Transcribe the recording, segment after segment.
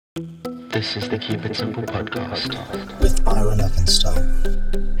This is the Keep It Simple podcast with Byron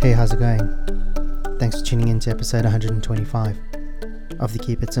Levinstone. Hey, how's it going? Thanks for tuning in to episode 125 of the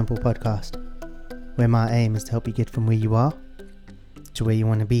Keep It Simple podcast, where my aim is to help you get from where you are to where you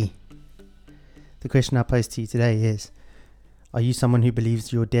want to be. The question I pose to you today is, are you someone who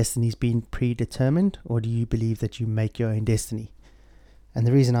believes your destiny's been predetermined, or do you believe that you make your own destiny? And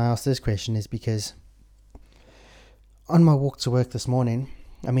the reason I ask this question is because on my walk to work this morning,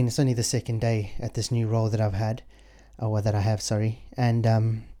 it's only the second day at this new role that I have.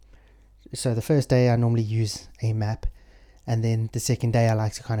 And so the first day I normally use a map, and then the second day I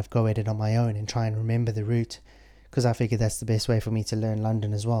like to kind of go at it on my own and try and remember the route, because I figure that's the best way for me to learn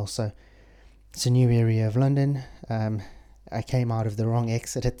London as well. So it's a new area of London. I came out of the wrong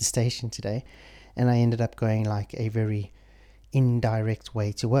exit at the station today, and I ended up going like a very indirect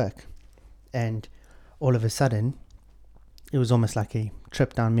way to work. And all of a sudden, it was almost like a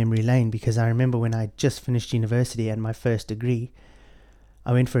trip down memory lane, because I remember when I just finished university and my first degree,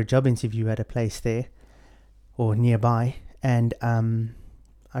 I went for a job interview at a place there or nearby, and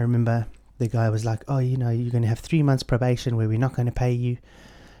I remember the guy was like, you're going to have 3 months probation where we're not going to pay you,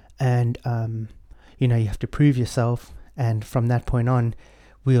 and you have to prove yourself, and from that point on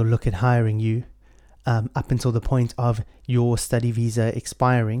we'll look at hiring you up until the point of your study visa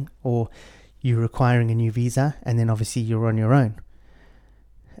expiring or you requiring a new visa, and then obviously you're on your own.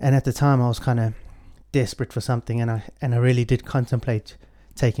 And at the time I was kind of desperate for something, and I really did contemplate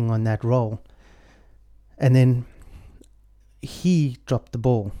taking on that role. And then he dropped the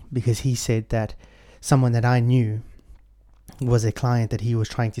ball, because he said that someone that I knew was a client that he was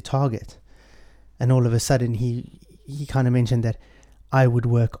trying to target. And all of a sudden he kind of mentioned that I would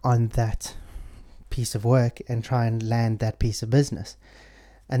work on that piece of work and try and land that piece of business.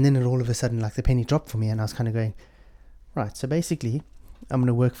 And then all of a sudden, like, the penny dropped for me, and I was kind of going, right, so basically I'm going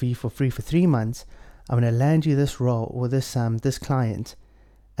to work for you for free for 3 months. I'm going to land you this role or this client,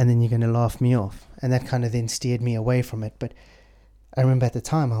 and then you're going to laugh me off. And that kind of then steered me away from it. But I remember at the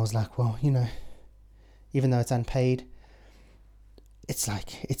time I was like, well, even though it's unpaid, it's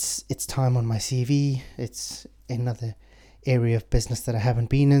like it's time on my CV. It's another area of business that I haven't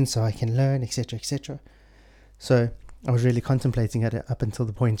been in, so I can learn, etc., etc. So I was really contemplating it up until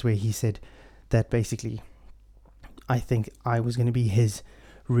the point where he said that basically I think I was going to be his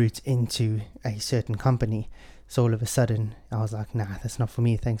route into a certain company. So all of a sudden I was like, nah, that's not for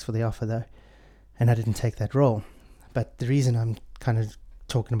me. Thanks for the offer though. And I didn't take that role. But the reason I'm kind of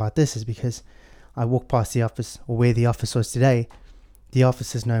talking about this is because I walked past the office, or where the office was today. The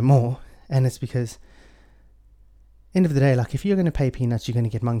office is no more. And it's because, end of the day, like, if you're going to pay peanuts, you're going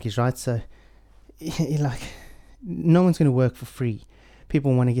to get monkeys, right? So like, no one's going to work for free.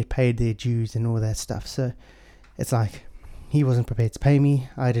 People want to get paid their dues and all that stuff. So it's like, he wasn't prepared to pay me.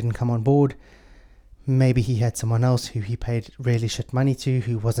 I didn't come on board. Maybe he had someone else who he paid really shit money to,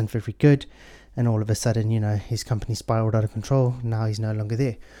 who wasn't very good, and all of a sudden, his company spiraled out of control. Now he's no longer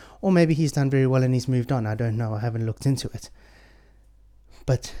there. Or maybe he's done very well and he's moved on. I don't know. I haven't looked into it.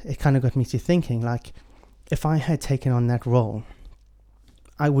 But it kind of got me to thinking, like, if I had taken on that role,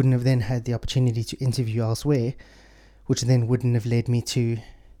 I wouldn't have then had the opportunity to interview elsewhere, which then wouldn't have led me to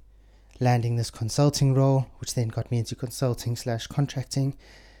landing this consulting role, which then got me into consulting/contracting,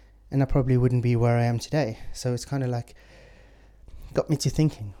 and I probably wouldn't be where I am today. So it's kind of like got me to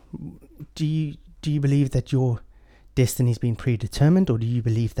thinking, do you believe that your destiny's been predetermined, or do you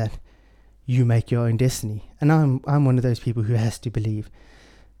believe that you make your own destiny? And I'm one of those people who has to believe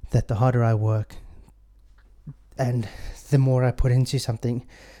that the harder I work and the more I put into something,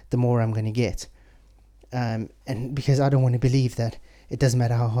 the more I'm going to get. And because I don't want to believe that it doesn't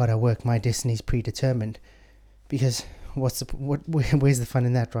matter how hard I work, my destiny is predetermined. Because where's the fun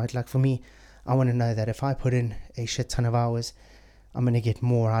in that, right? Like, for me, I want to know that if I put in a shit ton of hours, I'm going to get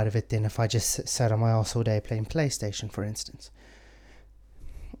more out of it than if I just sat on my ass all day playing PlayStation, for instance.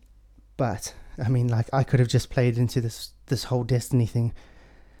 But I could have just played into this whole destiny thing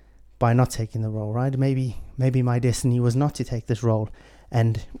by not taking the role, right? Maybe my destiny was not to take this role,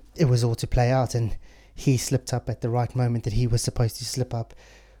 and it was all to play out, and he slipped up at the right moment that he was supposed to slip up,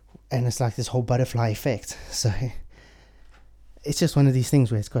 and it's like this whole butterfly effect. So it's just one of these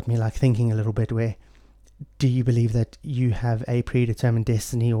things where it's got me like thinking a little bit, where do you believe that you have a predetermined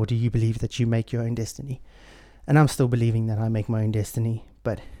destiny, or do you believe that you make your own destiny? And I'm still believing that I make my own destiny,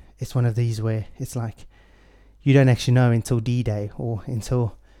 but it's one of these where it's like you don't actually know until D-Day, or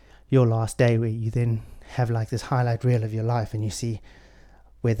until your last day, where you then have like this highlight reel of your life, and you see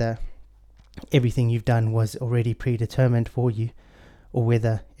whether everything you've done was already predetermined for you, or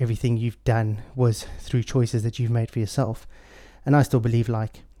whether everything you've done was through choices that you've made for yourself. And I still believe,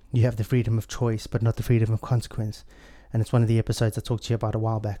 like, you have the freedom of choice, but not the freedom of consequence. And it's one of the episodes I talked to you about a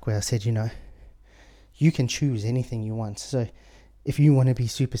while back where I said, you can choose anything you want. So if you want to be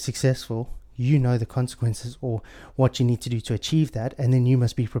super successful, you know the consequences or what you need to do to achieve that, and then you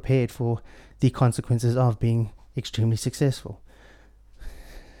must be prepared for the consequences of being extremely successful.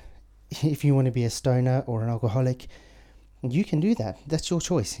 If you want to be a stoner or an alcoholic, you can do that. That's your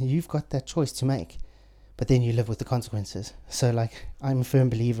choice. You've got that choice to make. But then you live with the consequences. So like, I'm a firm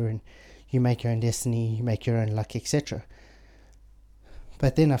believer in you make your own destiny, you make your own luck, etc.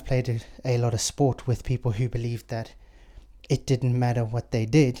 But then I've played a lot of sport with people who believed that it didn't matter what they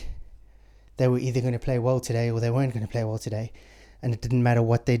did. They were either going to play well today or they weren't going to play well today. And it didn't matter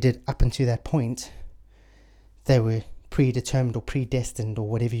what they did up until that point. They were predetermined or predestined or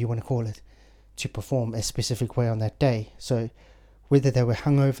whatever you want to call it to perform a specific way on that day. So whether they were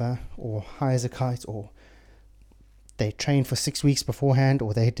hungover or high as a kite, or they trained for 6 weeks beforehand,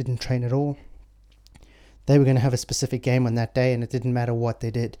 or they didn't train at all, they were going to have a specific game on that day, and it didn't matter what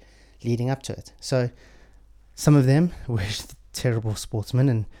they did leading up to it. So some of them were terrible sportsmen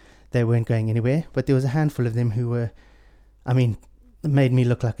and they weren't going anywhere, but there was a handful of them who were, made me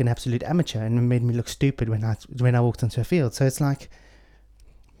look like an absolute amateur and made me look stupid when I walked onto a field. So it's like,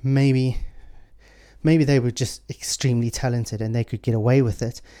 maybe they were just extremely talented and they could get away with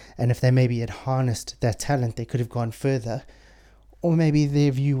it, and if they maybe had harnessed that talent, they could have gone further. Or maybe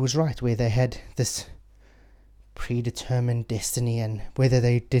their view was right, where they had this predetermined destiny, and whether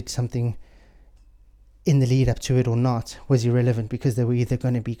they did something in the lead up to it or not was irrelevant, because they were either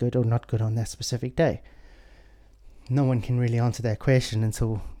going to be good or not good on that specific day. No one can really answer that question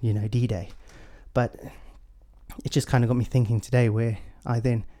until, D-Day. But it just kind of got me thinking today, where I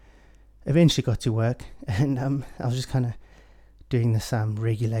then eventually got to work, and I was just kind of doing this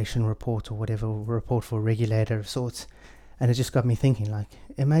regulation report or whatever, report for a regulator of sorts, and it just got me thinking, like,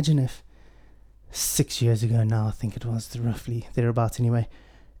 imagine if 6 years ago now, I think it was roughly thereabouts anyway,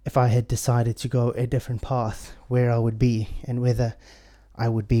 if I had decided to go a different path, where I would be, and whether I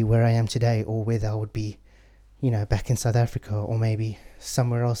would be where I am today, or whether I would be, back in South Africa, or maybe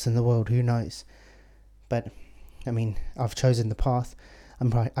somewhere else in the world, who knows. But I've chosen the path.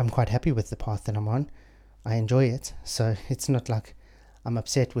 I'm quite happy with the path that I'm on. I enjoy it, so it's not like I'm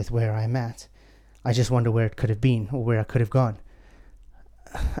upset with where I'm at. I just wonder where it could have been, or where I could have gone.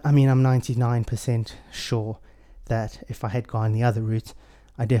 I'm 99% sure that if I had gone the other route,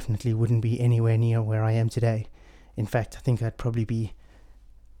 I definitely wouldn't be anywhere near where I am today. In fact, I think I'd probably be,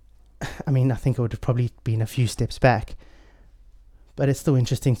 I think I would have probably been a few steps back. But it's still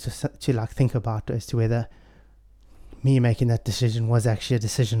interesting to think about as to whether me making that decision was actually a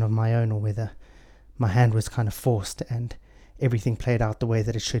decision of my own, or whether my hand was kind of forced and everything played out the way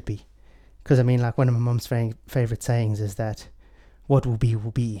that it should be. Because one of my mom's favorite sayings is that what will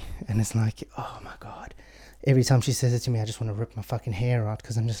be. And it's like, oh my God. Every time she says it to me, I just want to rip my fucking hair out,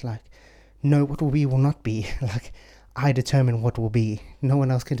 because I'm just like, no, what will be will not be. Like, I determine what will be. No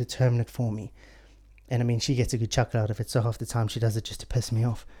one else can determine it for me. And she gets a good chuckle out of it, so half the time she does it just to piss me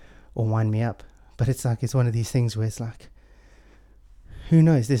off or wind me up. But it's one of these things where it's like, who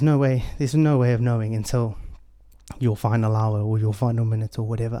knows? There's no way of knowing until your final hour or your final minute or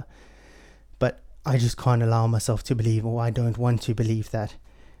whatever. But I just can't allow myself to believe, or I don't want to believe, that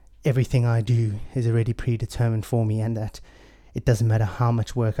everything I do is already predetermined for me, and that it doesn't matter how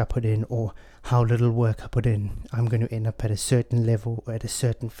much work I put in or how little work I put in, I'm going to end up at a certain level or at a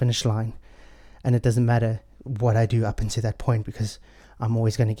certain finish line. And it doesn't matter what I do up until that point, because I'm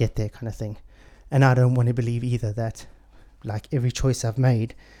always going to get there, kind of thing. And I don't want to believe either that, like, every choice I've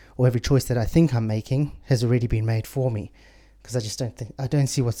made, or every choice that I think I'm making, has already been made for me. Because I don't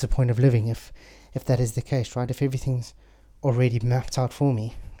see what's the point of living if that is the case, right? If everything's already mapped out for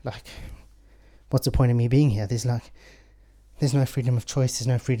me, like, what's the point of me being here? There's no freedom of choice, there's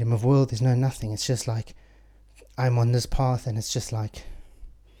no freedom of will, there's no nothing. It's just like, I'm on this path, and it's just like,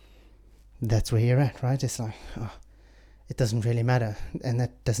 that's where you're at, right? It's like, it doesn't really matter, and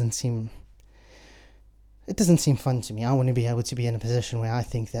that doesn't seem fun to me. I want to be able to be in a position where I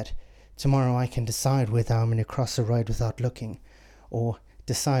think that tomorrow I can decide whether I'm going to cross the road without looking, or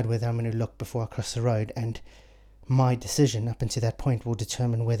decide whether I'm going to look before I cross the road, and my decision up until that point will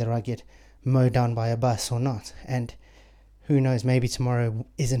determine whether I get mowed down by a bus or not. And who knows, maybe tomorrow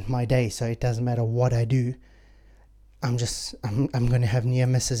isn't my day, so it doesn't matter what I do. I'm going to have near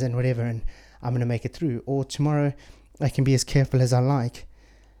misses and whatever, and I'm going to make it through. Or tomorrow I can be as careful as I like,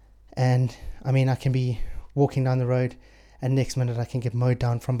 and I can be walking down the road, and next minute I can get mowed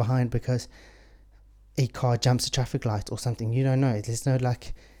down from behind because a car jumps a traffic light or something. You don't know.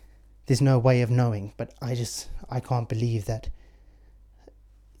 There's no way of knowing. But I can't believe that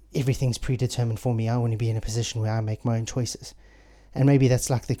everything's predetermined for me. I want to be in a position where I make my own choices. And maybe that's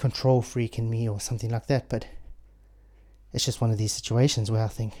like the control freak in me or something like that, but it's just one of these situations where I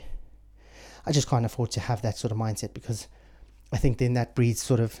think I just can't afford to have that sort of mindset, because I think then that breeds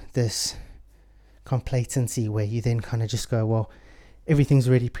sort of this complacency where you then kind of just go, well, everything's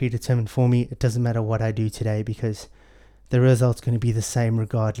already predetermined for me. It doesn't matter what I do today because the result's going to be the same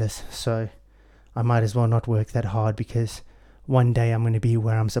regardless. So I might as well not work that hard, because one day I'm going to be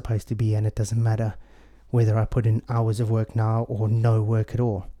where I'm supposed to be, and it doesn't matter whether I put in hours of work now or no work at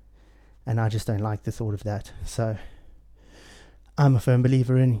all. And I just don't like the thought of that. So I'm a firm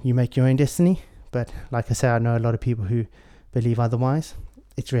believer in you make your own destiny. But like I say, I know a lot of people who believe otherwise.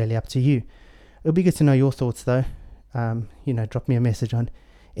 It's really up to you. It'll be good to know your thoughts though. Drop me a message on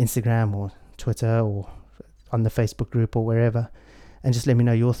Instagram or Twitter or on the Facebook group or wherever, and just let me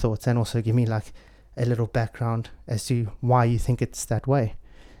know your thoughts, and also give me like a little background as to why you think it's that way.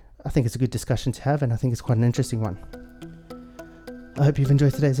 I think it's a good discussion to have, and I think it's quite an interesting one. I hope you've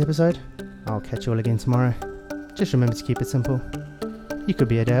enjoyed today's episode. I'll catch you all again tomorrow. Just remember to keep it simple. You could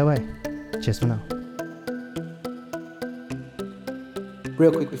be a day away. Cheers for now.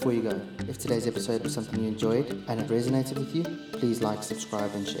 Real quick before you go, if today's episode was something you enjoyed and it resonated with you, please like,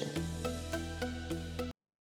 subscribe and share.